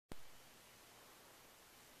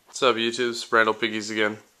What's up, YouTube? It's Randall Piggies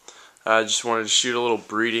again. I just wanted to shoot a little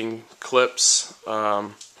breeding clips.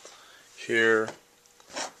 Here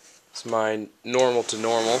is my normal to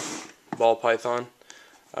normal ball python.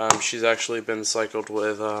 She's actually been cycled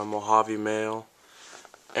with a Mojave male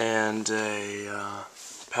and a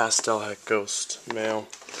pastel heck ghost male.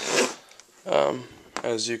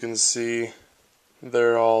 As you can see,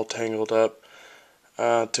 they're all tangled up.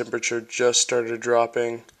 Temperature just started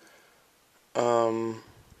dropping.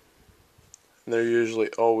 They're usually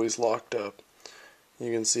always locked up.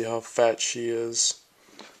 You can see how fat she is.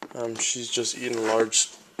 She's just eating large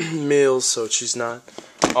meals, so she's not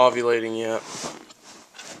ovulating yet.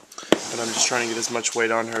 And I'm just trying to get as much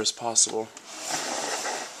weight on her as possible.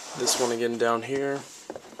 This one again down here.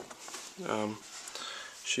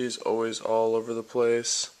 She's always all over the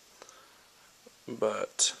place,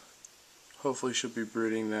 but hopefully she'll be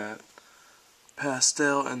breeding that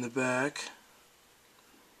pastel in the back.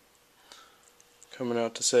 Coming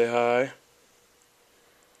out to say hi.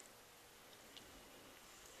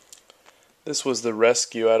 This was the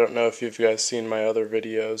rescue. I don't know if you guys seen my other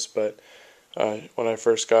videos, but when I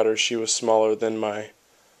first got her, she was smaller than my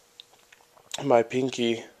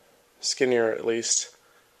pinky, skinnier at least.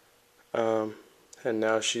 And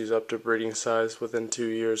now she's up to breeding size within 2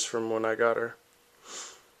 years from when I got her.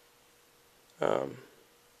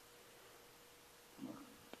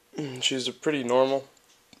 She's a pretty normal,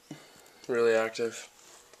 really active.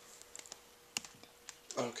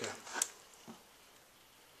 Okay.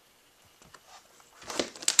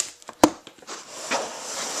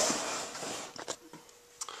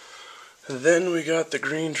 Then we got the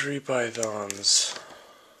green tree pythons.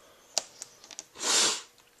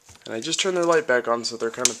 And I just turned their light back on, so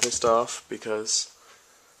they're kind of pissed off because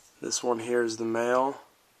this one here is the male,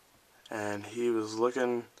 and he was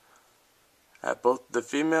looking at both the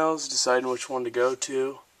females, deciding which one to go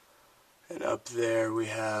to. And up there we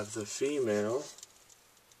have the female.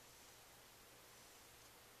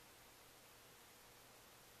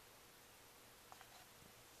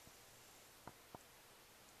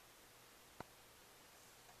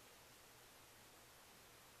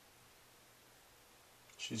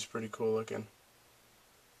 She's pretty cool looking.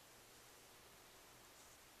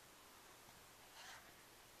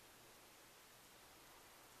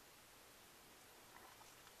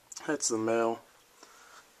 That's the male.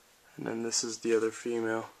 And then this is the other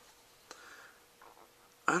female.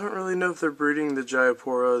 I don't really know if they're breeding the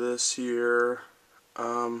Jayapura this year.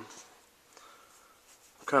 I'm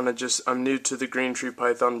new to the green tree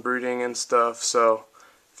python breeding and stuff, so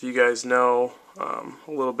if you guys know a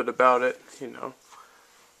little bit about it, you know,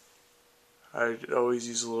 I'd always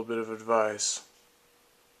use a little bit of advice.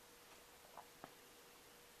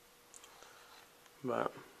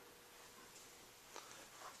 But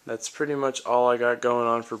that's pretty much all I got going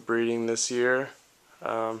on for breeding this year.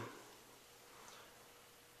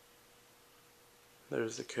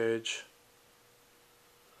 There's the cage.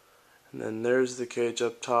 And then there's the cage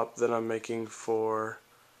up top that I'm making for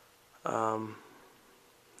the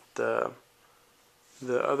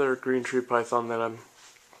other green tree python that I'm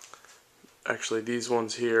actually, these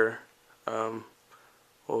ones here will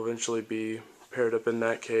eventually be paired up in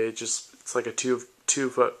that cage. It's like a 2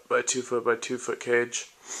 foot by 2 foot by 2 foot cage,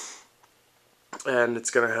 and it's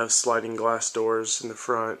gonna have sliding glass doors in the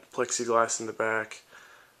front, plexiglass in the back,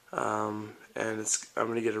 and I'm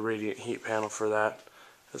gonna get a radiant heat panel for that,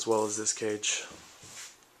 as well as this cage.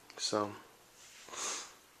 So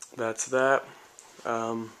that's that.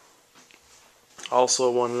 Also,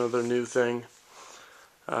 one other new thing.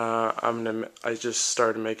 I just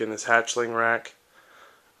started making this hatchling rack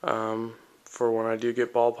for when I do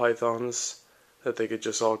get ball pythons, that they could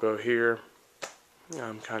just all go here.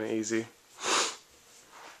 Kind of easy.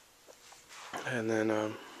 And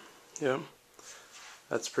then, yeah,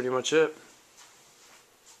 that's pretty much it.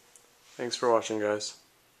 Thanks for watching, guys.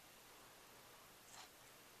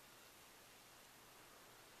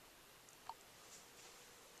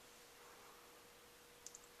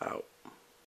 Out.